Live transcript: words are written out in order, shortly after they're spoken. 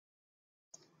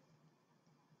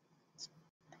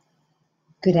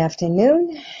Good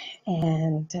afternoon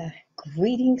and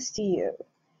greetings to you.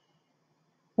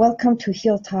 Welcome to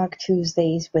Heal Talk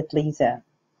Tuesdays with Liza.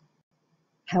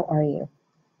 How are you?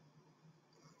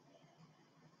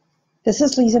 This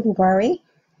is Liza Boubari,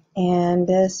 and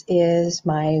this is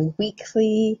my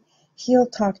weekly Heal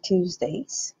Talk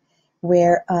Tuesdays,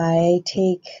 where I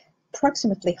take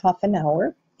approximately half an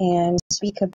hour and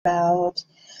speak about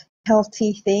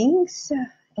healthy things.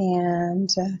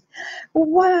 And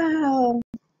wow!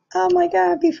 Oh my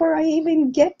God, before I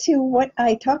even get to what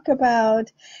I talk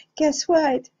about, guess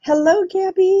what? Hello,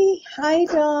 Gabby. Hi,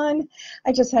 Dawn.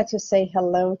 I just had to say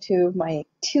hello to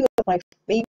two of my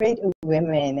favorite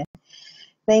women.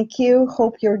 Thank you.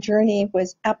 Hope your journey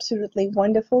was absolutely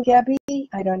wonderful, Gabby.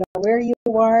 I don't know where you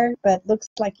are, but looks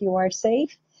like you are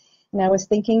safe. And I was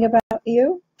thinking about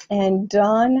you. And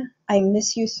Dawn, I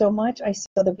miss you so much. I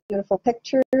saw the beautiful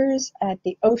pictures at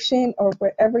the ocean or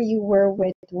wherever you were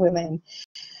with women.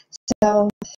 So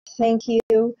thank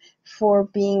you for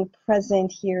being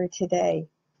present here today.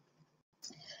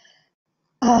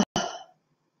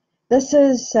 This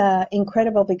is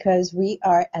incredible because we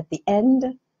are at the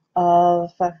end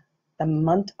of the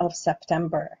month of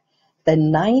September. The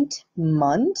 9th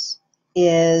month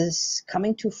is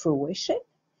coming to fruition,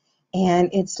 and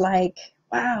it's like,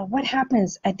 wow, what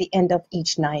happens at the end of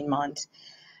each 9 months?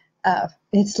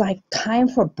 It's like time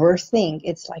for birthing.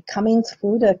 It's like coming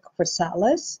through the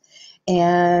chrysalis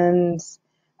and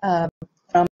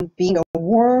from being a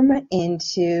worm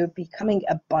into becoming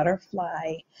a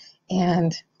butterfly.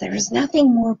 And there's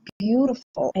nothing more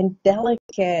beautiful and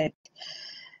delicate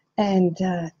and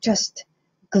just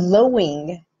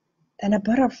glowing than a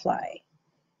butterfly.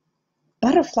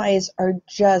 Butterflies are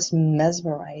just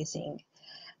mesmerizing.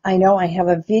 I know I have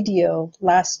a video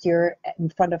last year in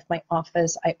front of my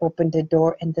office. I opened the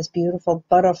door and this beautiful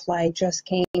butterfly just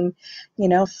came,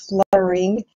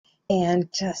 fluttering, and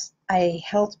I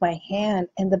held my hand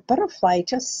and the butterfly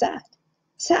just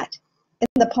sat in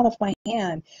the palm of my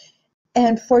hand.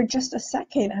 And for just a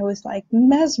second, I was like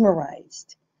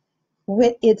mesmerized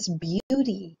with its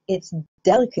beauty, its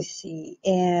delicacy,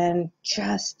 and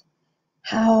just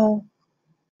how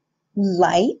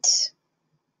light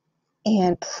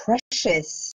and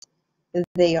precious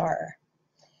they are.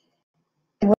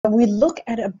 And when we look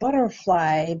at a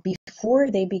butterfly before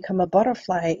they become a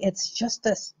butterfly, it's just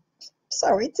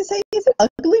sorry to say, it's an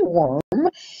ugly worm,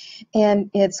 and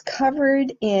it's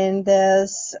covered in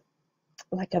this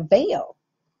like a veil,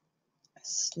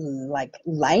 like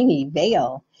liny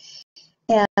veil,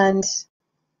 and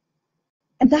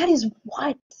that is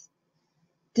what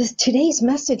today's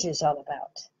message is all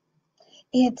about.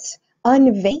 It's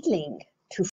unveiling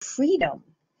to freedom.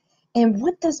 And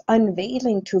what does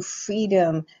unveiling to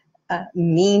freedom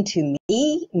mean to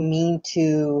me, mean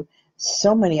to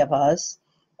so many of us?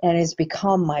 And it's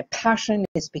become my passion,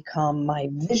 it's become my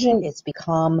vision, it's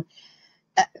become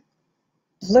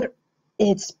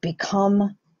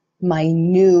my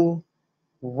new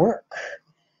work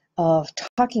of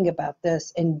talking about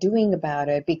this and doing about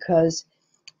it. Because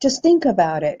just think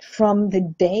about it, from the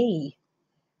day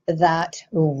that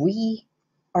we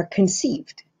are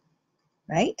conceived,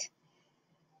 right?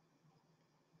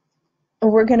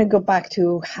 We're going to go back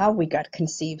to how we got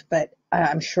conceived, but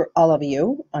I'm sure all of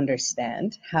you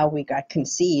understand how we got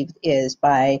conceived is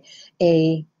by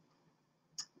the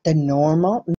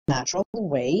normal, natural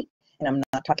way. And I'm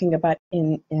not talking about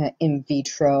in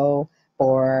vitro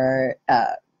or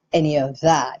any of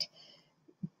that.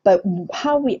 But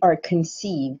how we are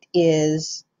conceived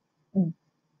is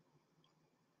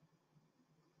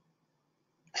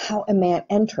how a man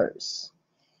enters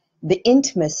the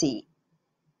intimacy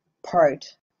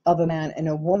part of a man and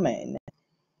a woman,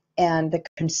 and the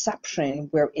conception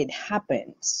where it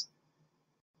happens.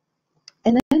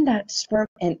 And then that sperm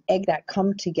and egg that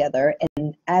come together,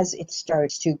 and as it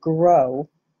starts to grow,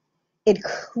 it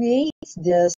creates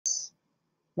this,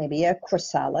 maybe a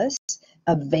chrysalis,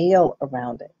 a veil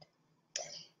around it.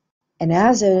 And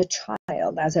as a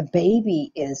child, as a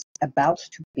baby is about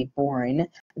to be born,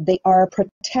 they are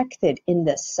protected in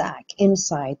the sac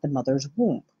inside the mother's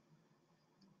womb.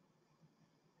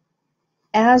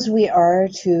 As we are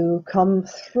to come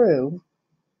through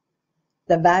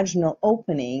the vaginal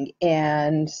opening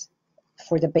and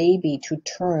for the baby to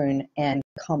turn and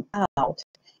come out,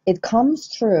 it comes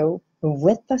through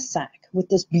with the sac, with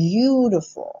this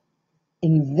beautiful,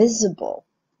 invisible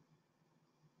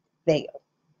veil.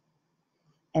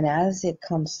 And as it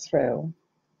comes through,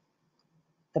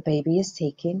 the baby is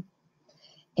taken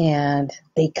and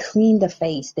they clean the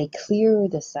face, they clear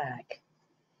the sac,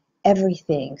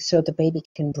 everything, so the baby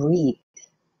can breathe.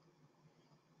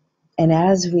 And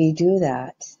as we do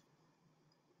that,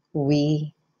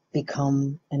 we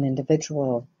become an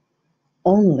individual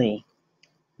only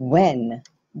when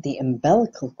the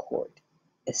umbilical cord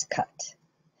is cut.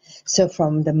 So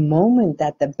from the moment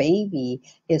that the baby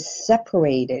is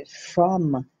separated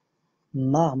from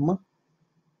mom,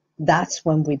 that's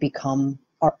when we become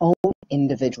our own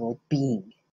individual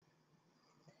being.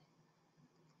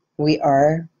 We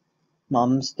are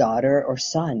mom's daughter or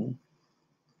son,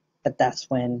 but that's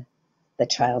when the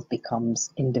child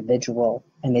becomes individual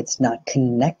and it's not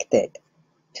connected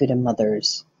to the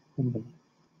mother's womb.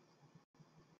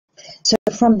 So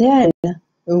from then,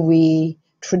 we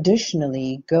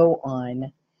traditionally go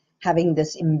on having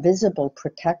this invisible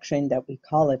protection that we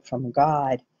call it from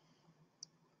God.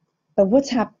 But what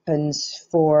happens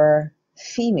for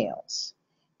females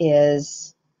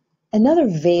is another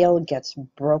veil gets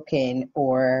broken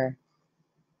or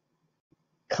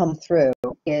come through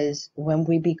is when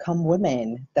we become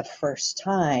women the first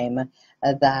time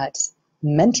that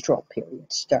menstrual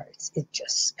period starts. It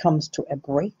just comes to a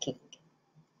breaking.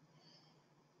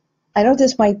 I know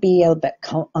this might be a bit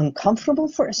uncomfortable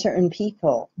for certain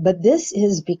people, but this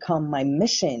has become my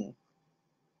mission.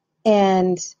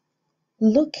 And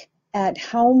look at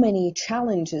how many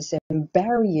challenges and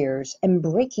barriers and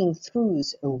breaking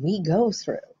throughs we go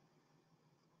through.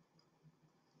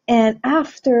 And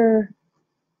after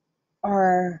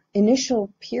our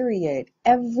initial period,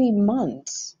 every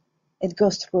month, it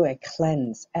goes through a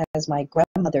cleanse. As my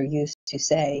grandmother used to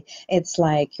say, it's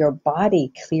like your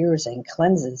body clears and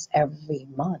cleanses every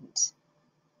month.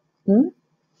 And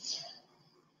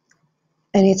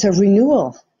it's a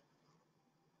renewal.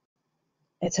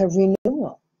 It's a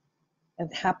renewal.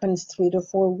 It happens 3 to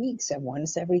 4 weeks, and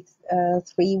once every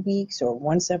 3 weeks, or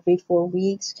once every 4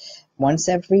 weeks, once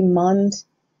every month.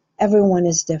 Everyone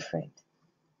is different.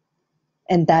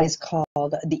 And that is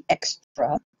called the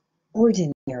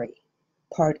extraordinary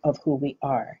part of who we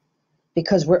are,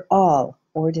 because we're all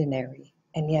ordinary,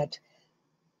 and yet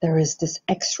there is this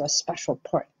extra special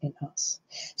part in us.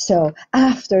 So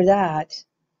after that,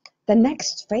 the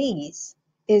next phase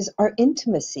is our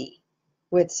intimacy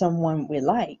with someone we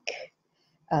like,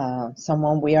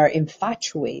 someone we are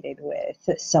infatuated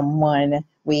with, someone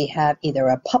we have either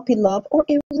a puppy love or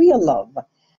a real love,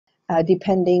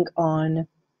 depending on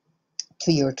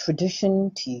to your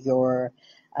tradition, to your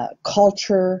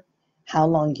culture, how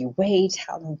long you wait,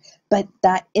 but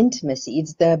that intimacy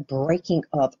is the breaking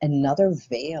of another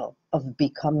veil of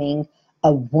becoming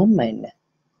a woman,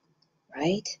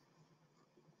 right?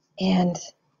 And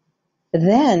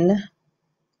then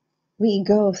we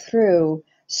go through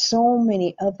so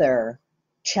many other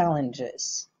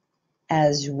challenges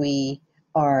as we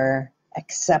are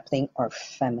accepting our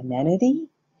femininity,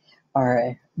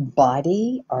 our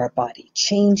body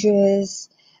changes,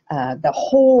 the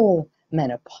whole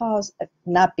menopause,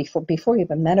 not before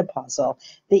even menopausal,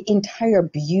 the entire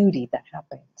beauty that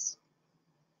happens.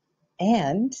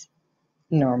 And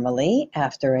normally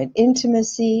after an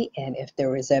intimacy, and if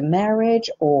there is a marriage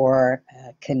or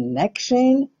a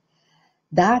connection,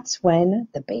 that's when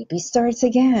the baby starts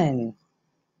again.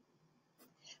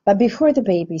 But before the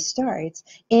baby starts,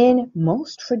 in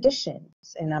most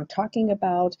traditions, and I'm talking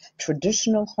about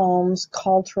traditional homes,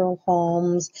 cultural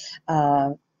homes,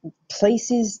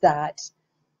 places that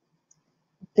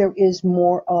there is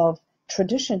more of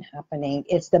tradition happening,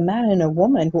 it's the man and a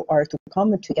woman who are to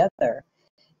come together.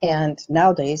 And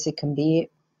nowadays it can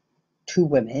be 2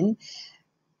 women.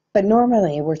 But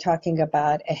normally we're talking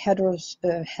about a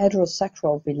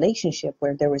heterosexual relationship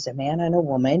where there is a man and a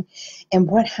woman. And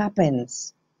what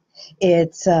happens?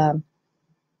 It's and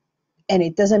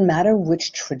it doesn't matter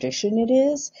which tradition it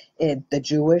is. The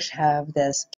Jewish have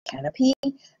this canopy.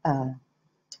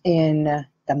 In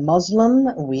the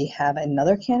Muslim, we have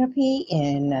another canopy.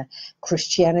 In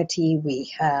Christianity, we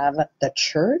have the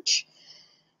church.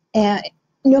 And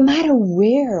no matter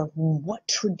what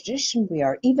tradition we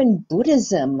are, even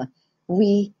Buddhism,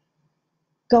 we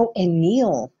go and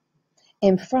kneel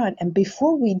in front. And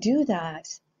before we do that,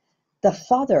 the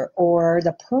father or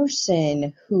the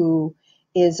person who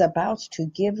is about to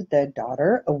give the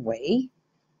daughter away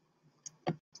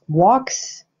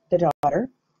walks the daughter,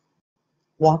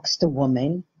 walks the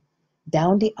woman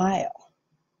down the aisle.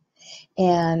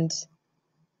 And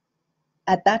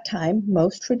at that time,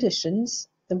 most traditions,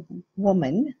 the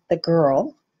woman, the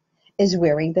girl, is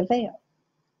wearing the veil.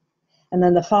 And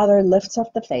then the father lifts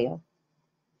up the veil,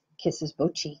 kisses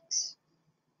both cheeks,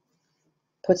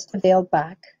 puts the veil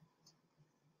back,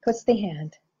 puts the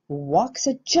hand, walks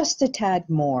it just a tad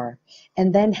more,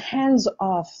 and then hands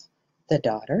off the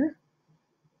daughter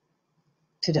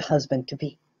to the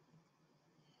husband-to-be.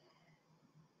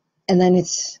 And then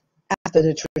it's after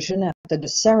the tradition, after the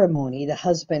ceremony, the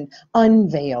husband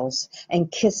unveils and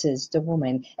kisses the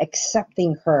woman,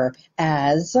 accepting her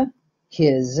as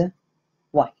his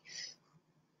wife.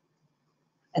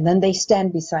 And then they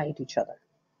stand beside each other,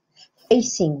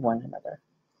 facing one another.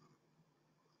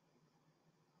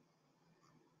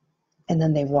 And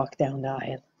then they walk down the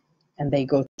aisle and they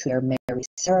go to their marriage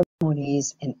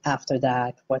ceremonies. And after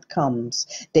that, what comes?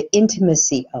 The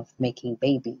intimacy of making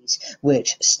babies,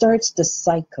 which starts the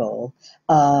cycle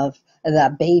of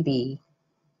that baby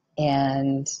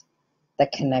and the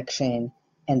connection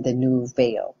and the new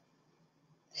veil.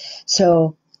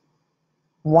 So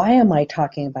why am I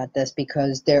talking about this?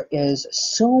 Because there is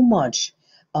so much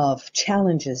of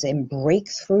challenges and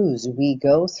breakthroughs we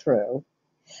go through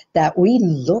that we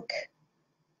look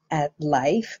at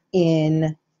life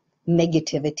in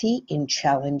negativity, in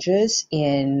challenges,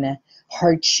 in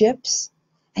hardships,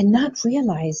 and not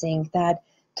realizing that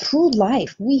through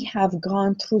life we have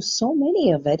gone through so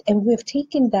many of it, and we've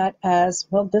taken that as,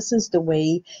 well, this is the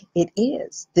way it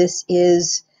is. This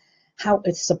is how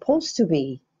it's supposed to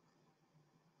be.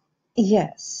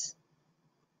 Yes.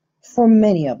 For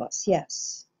many of us,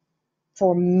 yes.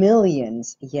 For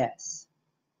millions, yes.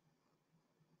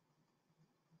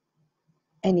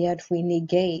 And yet we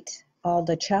negate all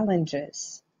the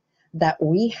challenges that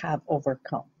we have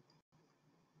overcome,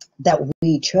 that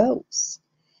we chose,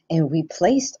 and we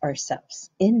placed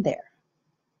ourselves in there.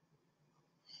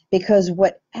 Because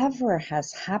whatever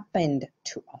has happened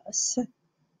to us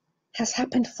has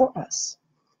happened for us.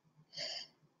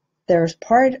 There's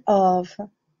part of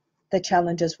the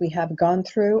challenges we have gone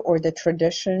through or the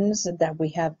traditions that we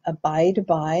have abided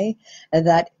by,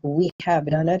 that we have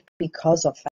done it because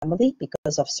of family,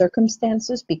 because of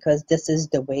circumstances, because this is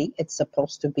the way it's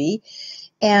supposed to be.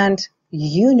 And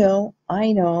you know,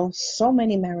 I know, so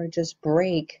many marriages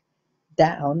break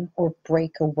down or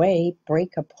break away,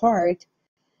 break apart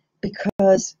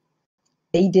because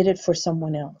they did it for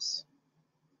someone else.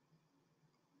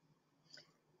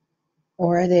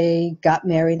 Or they got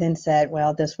married and said,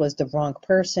 well, this was the wrong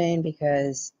person,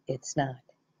 because it's not.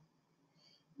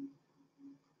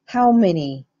 How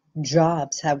many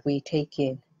jobs have we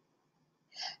taken?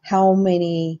 How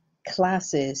many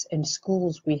classes and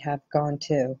schools we have gone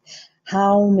to?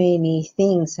 How many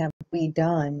things have we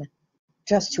done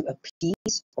just to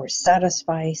appease or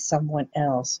satisfy someone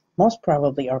else? Most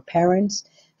probably our parents,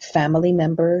 family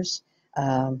members,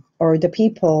 or the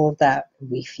people that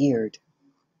we feared.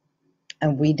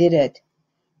 And we did it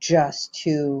just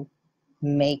to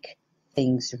make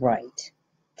things right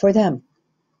for them.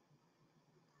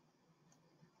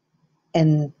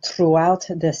 And throughout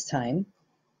this time,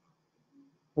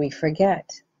 we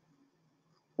forget.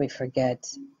 We forget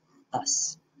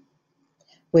us.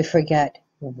 We forget,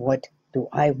 what do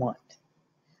I want?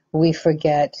 We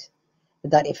forget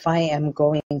that if I am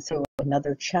going through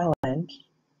another challenge,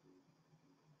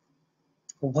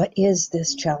 what is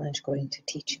this challenge going to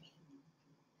teach me?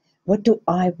 What do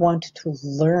I want to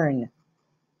learn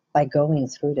by going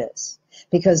through this?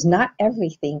 Because not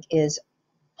everything is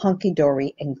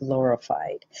hunky-dory and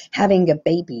glorified. Having a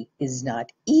baby is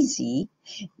not easy.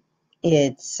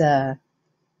 It's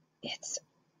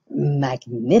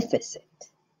magnificent.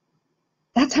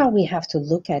 That's how we have to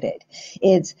look at it.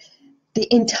 It's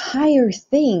the entire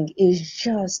thing is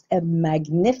just a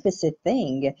magnificent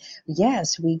thing.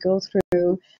 Yes, we go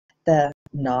through the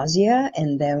nausea,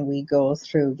 and then we go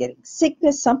through getting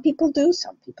sickness. Some people do,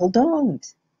 some people don't.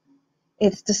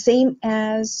 It's the same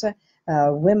as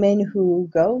women who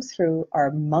go through our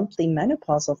monthly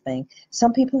menopausal thing.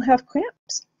 Some people have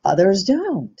cramps, others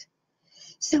don't.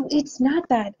 So it's not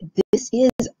that this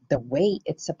is the way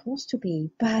it's supposed to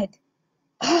be, but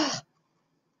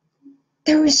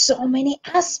there are so many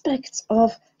aspects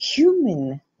of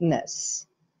humanness.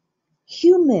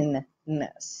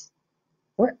 Humanness.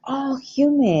 We're all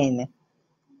human.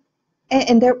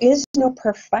 And there is no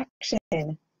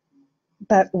perfection,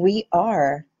 but we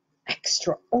are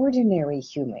extraordinary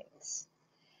humans.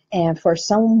 And for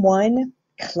someone,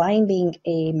 climbing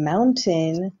a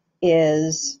mountain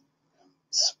is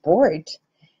sport.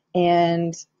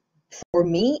 And for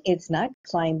me, it's not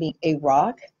climbing a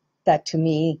rock that to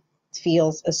me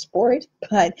feels a sport,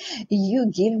 but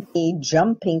you give me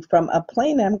jumping from a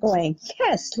plane, I'm going,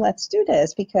 yes, let's do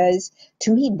this, because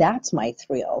to me, that's my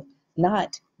thrill,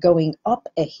 not going up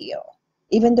a hill,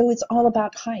 even though it's all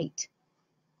about height.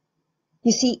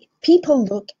 You see, people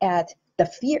look at the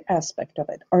fear aspect of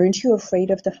it. Aren't you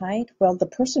afraid of the height? Well, the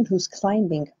person who's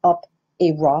climbing up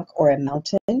a rock or a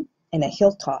mountain and a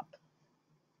hilltop,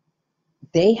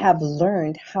 they have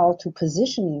learned how to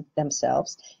position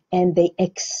themselves, and they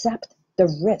accept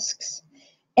the risks.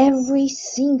 Every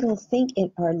single thing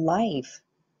in our life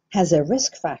has a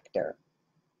risk factor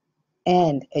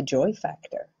and a joy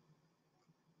factor.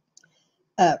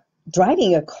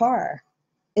 Driving a car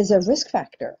is a risk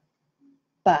factor,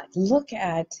 but look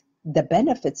at the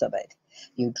benefits of it.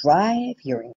 You drive,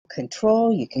 you're in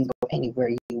control, you can go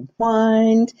anywhere you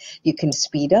want, you can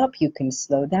speed up, you can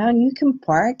slow down, you can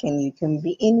park, and you can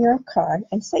be in your car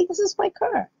and say, this is my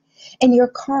car. And your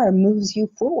car moves you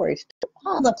forward to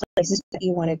all the places that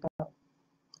you want to go.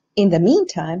 In the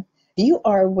meantime, you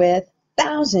are with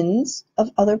thousands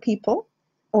of other people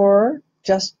or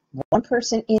just one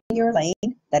person in your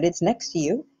lane that is next to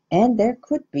you, and there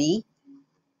could be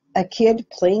a kid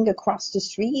playing across the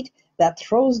street that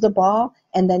throws the ball,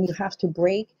 and then you have to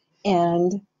brake,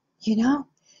 and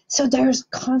so there's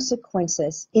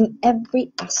consequences in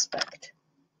every aspect.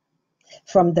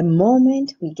 From the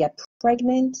moment we get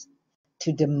pregnant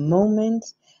to the moment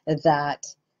that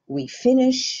we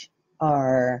finish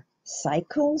our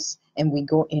cycles and we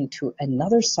go into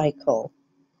another cycle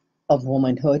of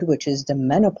womanhood, which is the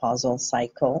menopausal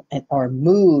cycle, and our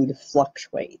mood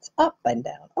fluctuates up and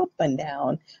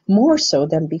down, more so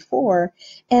than before,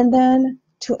 and then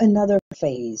to another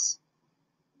phase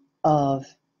of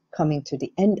coming to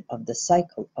the end of the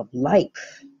cycle of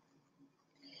life.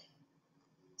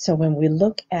 So when we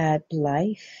look at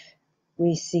life,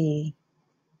 we see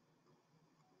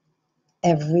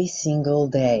every single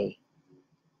day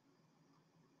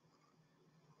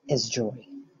is joy.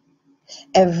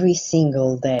 Every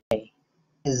single day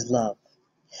is love.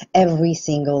 Every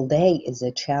single day is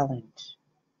a challenge.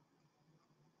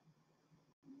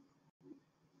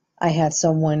 I had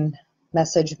someone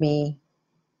message me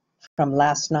from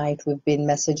last night. We've been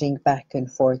messaging back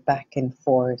and forth.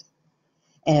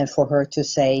 And for her to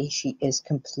say she is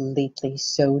completely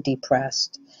so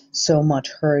depressed, so much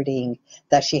hurting,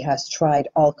 that she has tried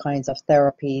all kinds of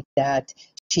therapy, that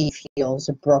she feels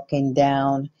broken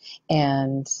down,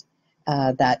 and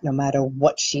that no matter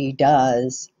what she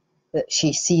does, that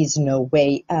she sees no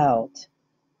way out.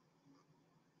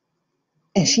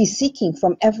 And she's seeking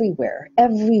from everywhere.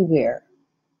 And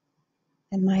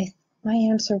my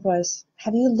answer was,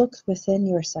 have you looked within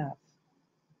yourself?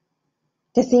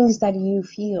 The things that you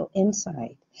feel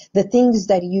inside, the things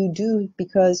that you do,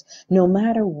 because no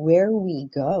matter where we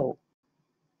go,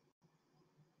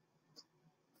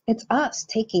 it's us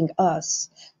taking us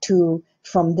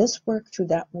from this work to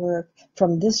that work,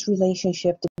 from this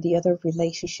relationship to the other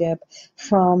relationship,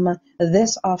 from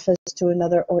this office to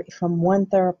another, or from one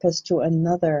therapist to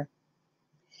another.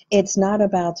 It's not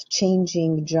about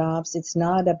changing jobs. It's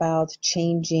not about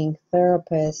changing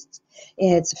therapists.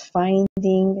 It's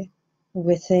finding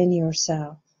within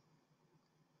yourself.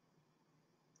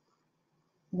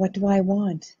 What do I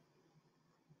want?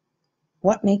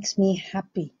 What makes me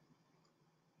happy?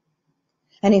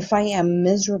 And if I am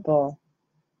miserable,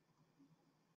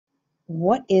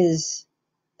 what is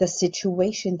the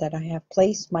situation that I have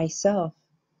placed myself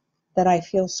that I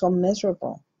feel so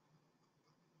miserable?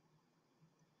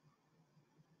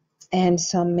 And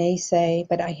some may say,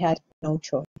 but I had no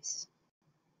choice.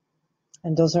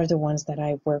 And those are the ones that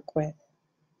I work with.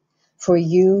 For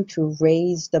you to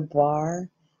raise the bar,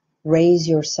 raise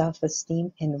your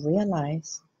self-esteem, and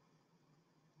realize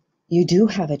you do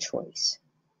have a choice.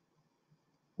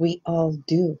 We all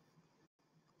do.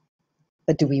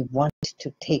 But do we want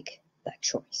to take that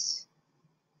choice?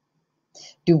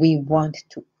 Do we want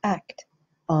to act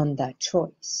on that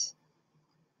choice?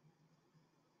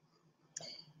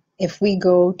 If we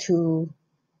go to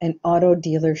an auto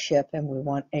dealership and we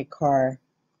want a car,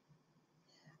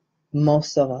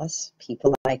 most of us,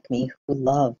 people like me who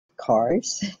love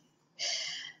cars,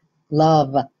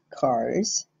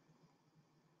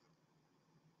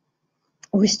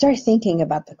 we start thinking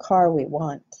about the car we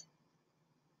want.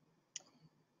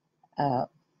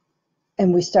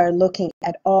 And we start looking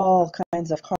at all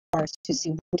kinds of cars to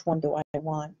see which one do I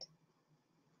want.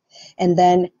 And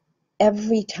then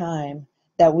every time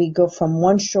that we go from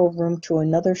one showroom to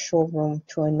another showroom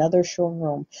to another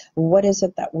showroom, what is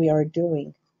it that we are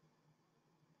doing?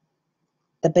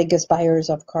 The biggest buyers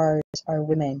of cars are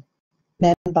women.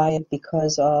 Men buy it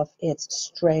because of its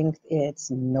strength,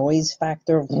 its noise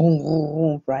factor,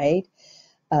 right?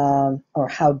 Or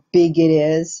how big it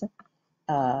is,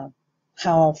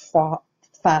 how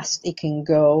fast it can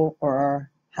go,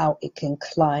 or how it can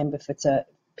climb if it's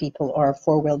people are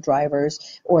four-wheel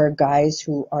drivers, or guys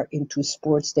who are into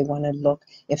sports. They want to look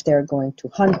if they're going to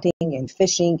hunting and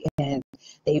fishing and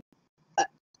they,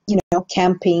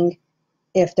 camping,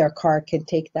 if their car can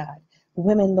take that.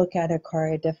 Women look at a car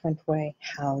a different way.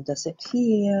 How does it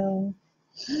feel?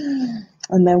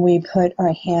 And then we put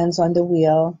our hands on the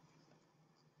wheel,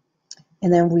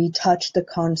 and then we touch the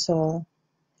console.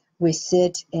 We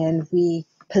sit and we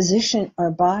position our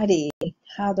body.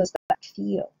 How does that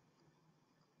feel?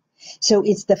 So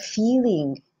it's the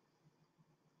feeling.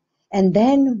 And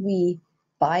then we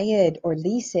buy it or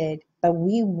lease it, but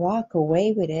we walk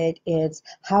away with it. It's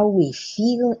how we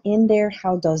feel in there.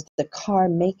 How does the car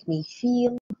make me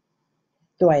feel?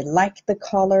 Do I like the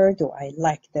color? Do I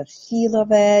like the feel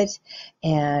of it?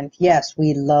 And yes,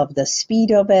 we love the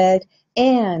speed of it.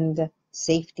 And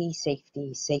safety,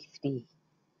 safety, safety.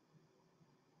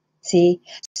 See,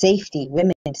 safety,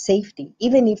 women, safety.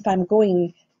 Even if I'm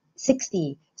going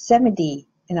 60, 70,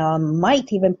 and I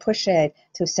might even push it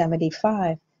to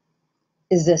 75,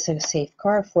 is this a safe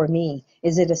car for me?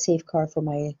 Is it a safe car for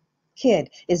my kid?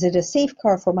 Is it a safe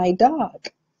car for my dog?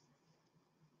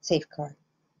 Safe car.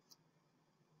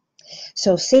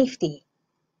 So safety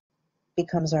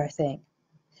becomes our thing.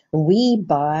 We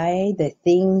buy the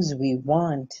things we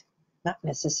want, not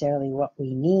necessarily what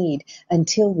we need,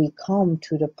 until we come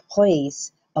to the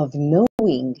place of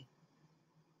knowing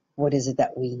what is it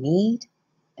that we need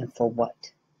and for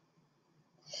what.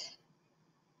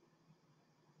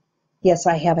 Yes,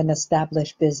 I have an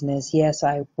established business. Yes,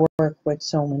 I work with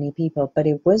so many people, but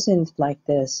it wasn't like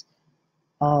this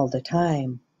all the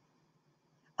time.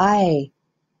 I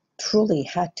truly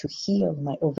had to heal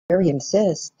my ovarian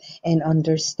cyst and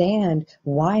understand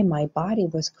why my body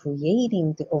was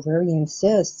creating the ovarian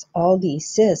cysts, all these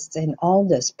cysts and all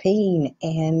this pain,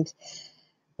 and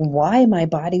why my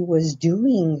body was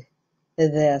doing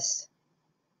this.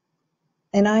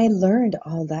 And I learned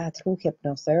all that through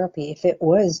hypnotherapy. If it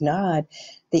was not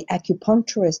the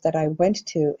acupuncturist that I went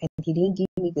to and he didn't give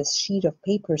me this sheet of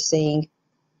paper saying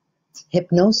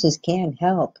hypnosis can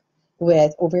help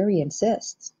with ovarian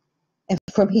cysts, and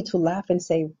for me to laugh and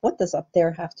say, what does up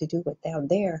there have to do with down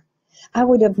there? I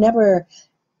would have never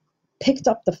picked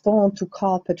up the phone to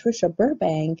call Patricia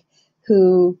Burbank,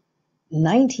 who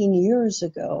 19 years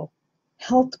ago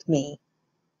helped me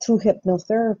through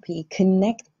hypnotherapy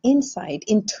connect inside,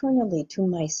 internally to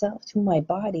myself, to my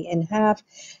body, and have,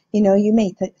 you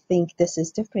may think this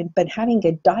is different, but having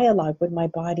a dialogue with my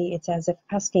body, it's as if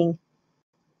asking,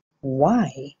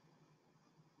 why?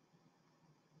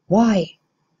 Why?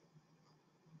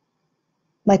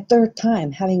 My third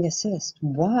time having a cyst.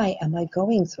 Why am I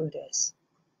going through this?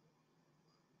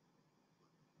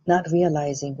 Not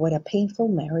realizing what a painful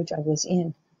marriage I was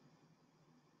in.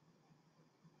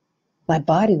 My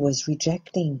body was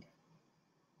rejecting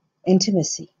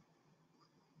intimacy.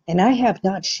 And I have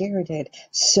not shared it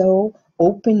so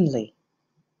openly.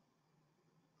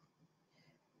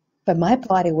 But my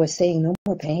body was saying no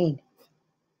more pain.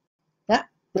 Nah,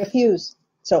 refuse.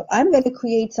 So I'm going to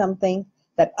create something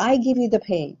that I give you the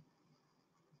pain.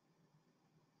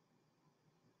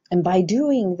 And by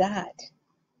doing that,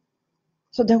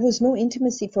 so there was no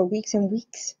intimacy for weeks and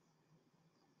weeks.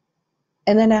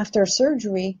 And then after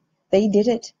surgery, they did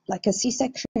it like a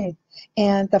C-section.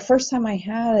 And the first time I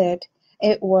had it,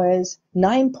 it was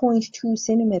 9.2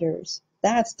 centimeters.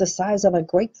 That's the size of a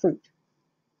grapefruit.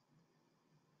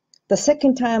 The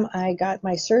second time I got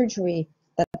my surgery,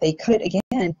 that they cut it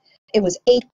again, it was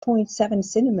 8.7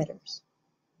 centimeters.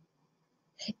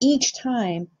 Each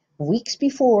time, weeks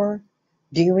before,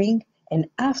 during, and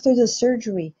after the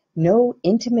surgery, no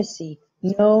intimacy,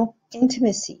 no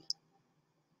intimacy.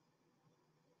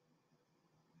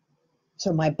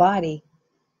 So my body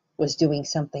was doing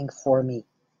something for me,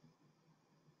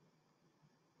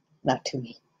 not to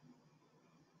me.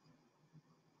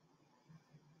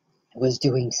 It was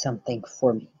doing something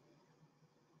for me.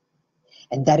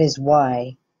 And that is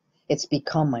why it's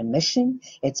become my mission.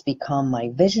 It's become my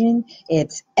vision.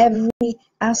 It's every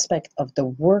aspect of the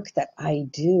work that I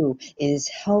do is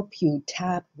help you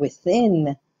tap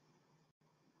within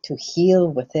to heal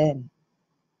within.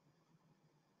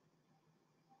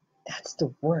 That's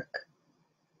the work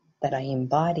that I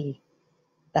embody.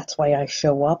 That's why I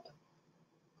show up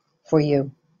for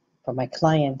you, for my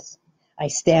clients. I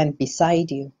stand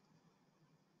beside you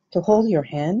to hold your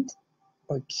hand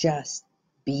or just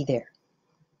be there.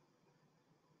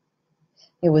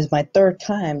 It was my third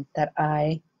time that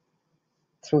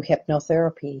through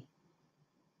hypnotherapy,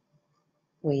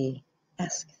 we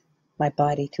asked my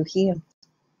body to heal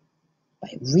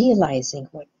by realizing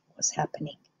what was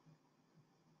happening,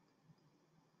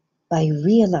 by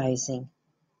realizing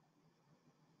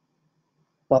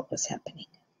what was happening.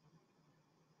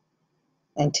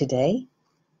 And today,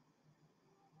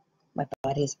 my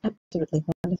body is absolutely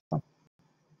wonderful.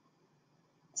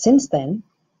 Since then,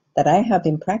 that I have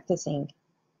been practicing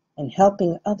and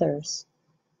helping others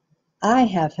I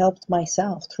have helped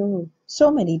myself through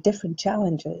so many different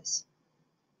challenges.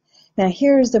 Now,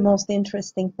 here's the most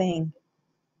interesting thing.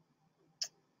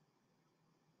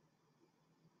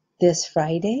 This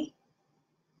Friday,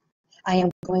 I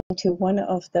am going to one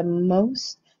of the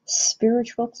most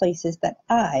spiritual places that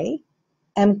I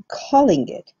am calling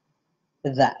it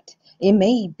that. It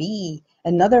may be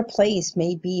another place,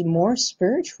 may be more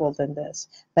spiritual than this,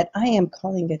 but I am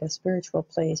calling it a spiritual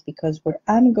place because where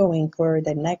I'm going for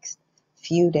the next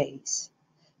few days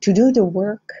to do the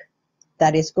work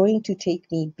that is going to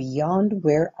take me beyond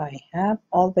where I have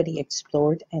already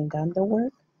explored and done the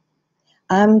work.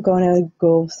 I'm going to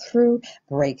go through,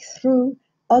 break through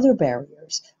other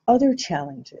barriers, other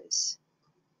challenges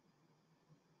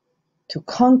to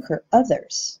conquer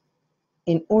others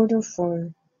in order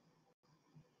for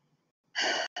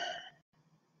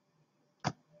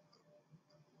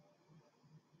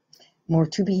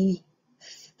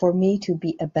for me to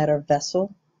be a better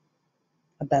vessel,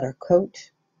 a better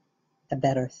coach, a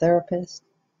better therapist,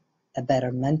 a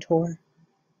better mentor,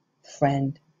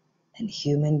 friend, and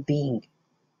human being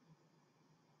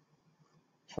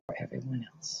for everyone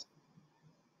else.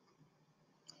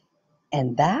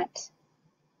 And that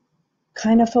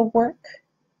kind of a work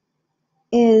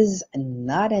is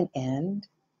not an end,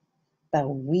 but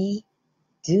we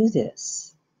do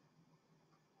this.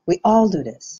 We all do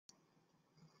this.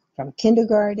 From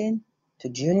kindergarten to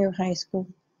junior high school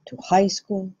to high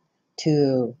school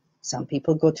to some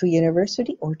people go to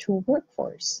university or to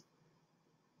workforce.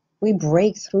 We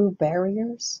break through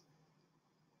barriers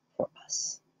for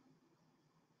us.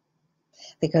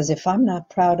 Because if I'm not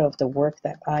proud of the work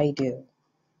that I do,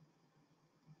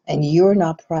 and you're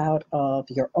not proud of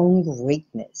your own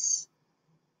greatness,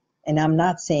 and I'm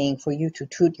not saying for you to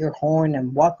toot your horn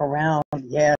and walk around,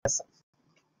 yes,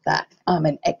 that I'm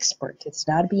an expert. It's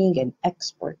not being an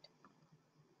expert,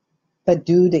 but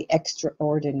do the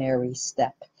extraordinary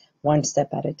step, one step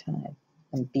at a time,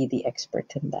 and be the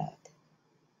expert in that.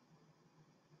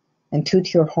 And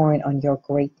toot your horn on your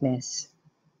greatness.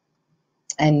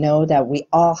 And know that we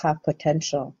all have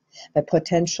potential, but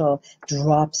potential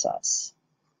drops us.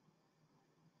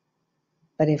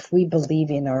 But if we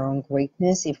believe in our own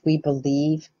greatness, if we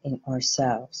believe in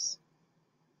ourselves,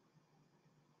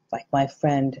 like my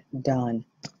friend Dawn,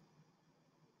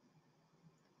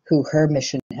 who her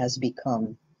mission has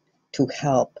become to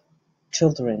help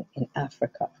children in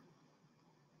Africa,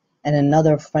 and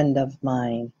another friend of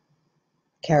mine,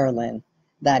 Carolyn,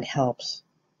 that helps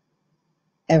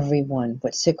everyone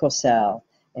with sickle cell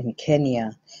in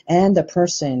Kenya, and the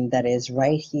person that is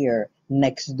right here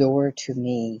next door to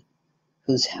me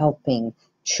who's helping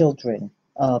children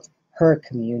of her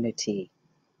community,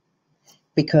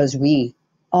 because we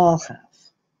all have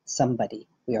somebody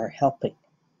we are helping.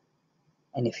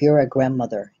 And if you're a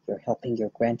grandmother, you're helping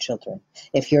your grandchildren.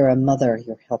 If you're a mother,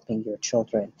 you're helping your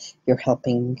children. You're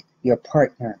helping your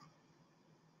partner.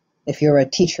 If you're a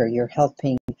teacher, you're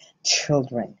helping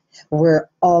children. We're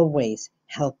always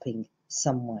helping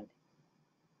someone.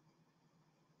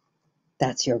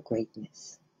 That's your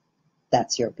greatness.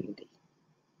 That's your beauty.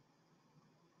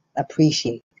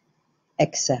 Appreciate,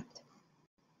 accept.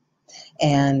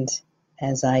 And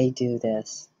as I do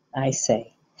this, I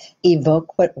say,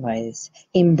 evoke what was,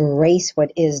 embrace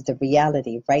what is the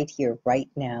reality right here, right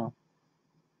now.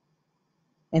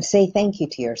 And say thank you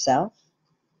to yourself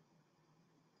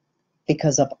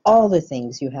because of all the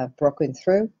things you have broken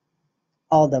through,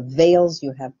 all the veils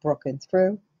you have broken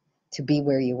through to be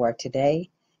where you are today.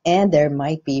 And there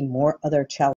might be more other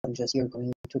challenges you're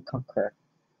going to conquer.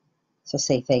 So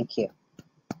say thank you.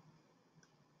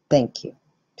 Thank you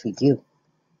to you.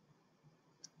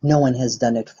 No one has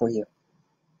done it for you.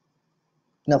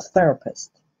 No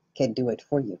therapist can do it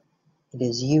for you. It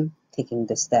is you taking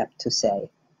the step to say,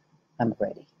 I'm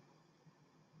ready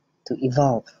to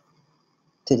evolve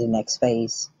to the next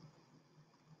phase,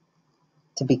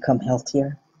 to become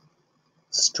healthier,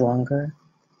 stronger,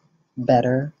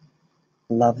 better,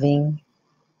 loving,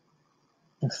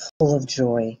 and full of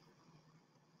joy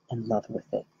and love with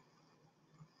it.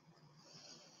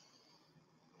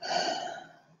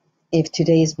 If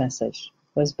today's message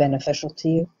was beneficial to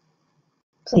you,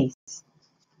 please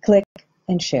click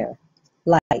and share,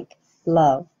 like,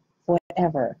 love,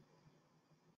 whatever.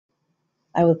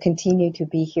 I will continue to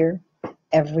be here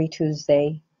every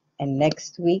Tuesday, and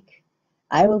next week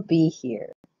I will be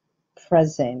here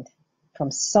present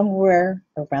from somewhere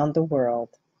around the world,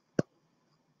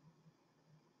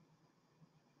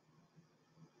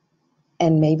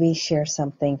 and maybe share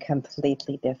something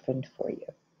completely different for you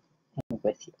and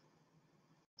with you.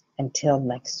 Until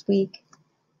next week,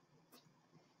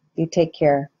 you take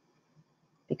care.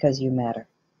 because you matter.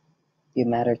 You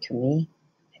matter to me,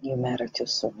 and you matter to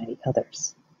so many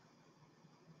others.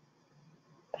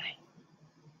 Bye.